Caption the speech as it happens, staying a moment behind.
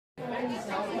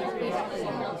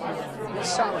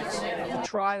Silence. The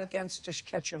trial against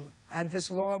Ketchum and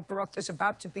his lawyer Brooke is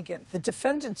about to begin. The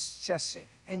defendants, Jesse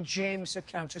and James, are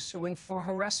countersuing for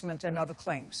harassment and other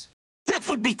claims. That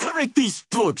would be correct. These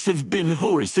books have been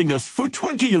harassing us for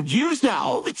 20 years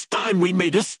now. It's time we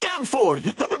made a stand for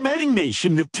the remaining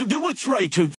nation to do what's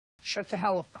right. Shut the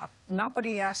hell up.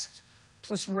 Nobody asked.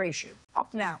 Plus raise you.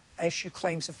 Up now, as she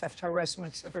claims of theft,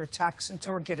 harassment, of her attacks, and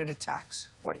targeted attacks.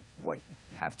 What you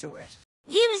have to it.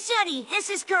 You said this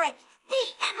is correct. Me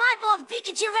and my boss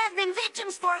Pikachu have been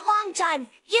victims for a long time,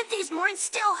 yet these morons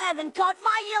still haven't caught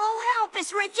my yellow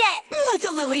helpers yet. Let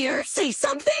the lawyer say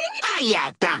something.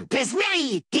 Dump is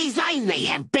me. These only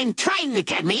have been trying to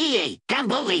get me.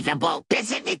 Unbelievable.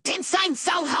 Isn't it insane?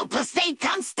 So helpless they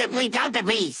constantly come to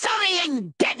me. Sorry,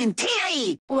 I'm getting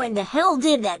teary. When the hell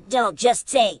did that dog just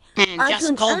say? And I just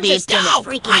couldn't called me a understand a dog.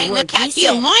 freaking I word look he at you,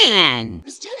 said. man.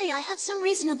 Today I have some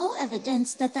reasonable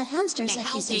evidence that the hamster's How did you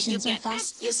accusations are get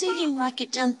false. that? You seem like you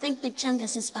don't think Big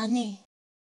Chungus is funny.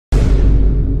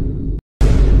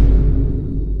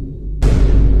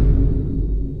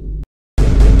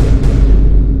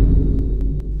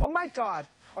 Oh my God.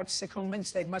 Hot sick on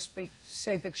Wednesday must be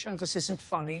say Big Chungus isn't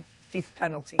funny. Thief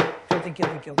penalty.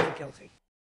 Guilty.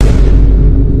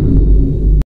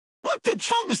 What the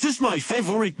Chungus is my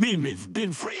favorite meme. It's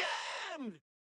been free.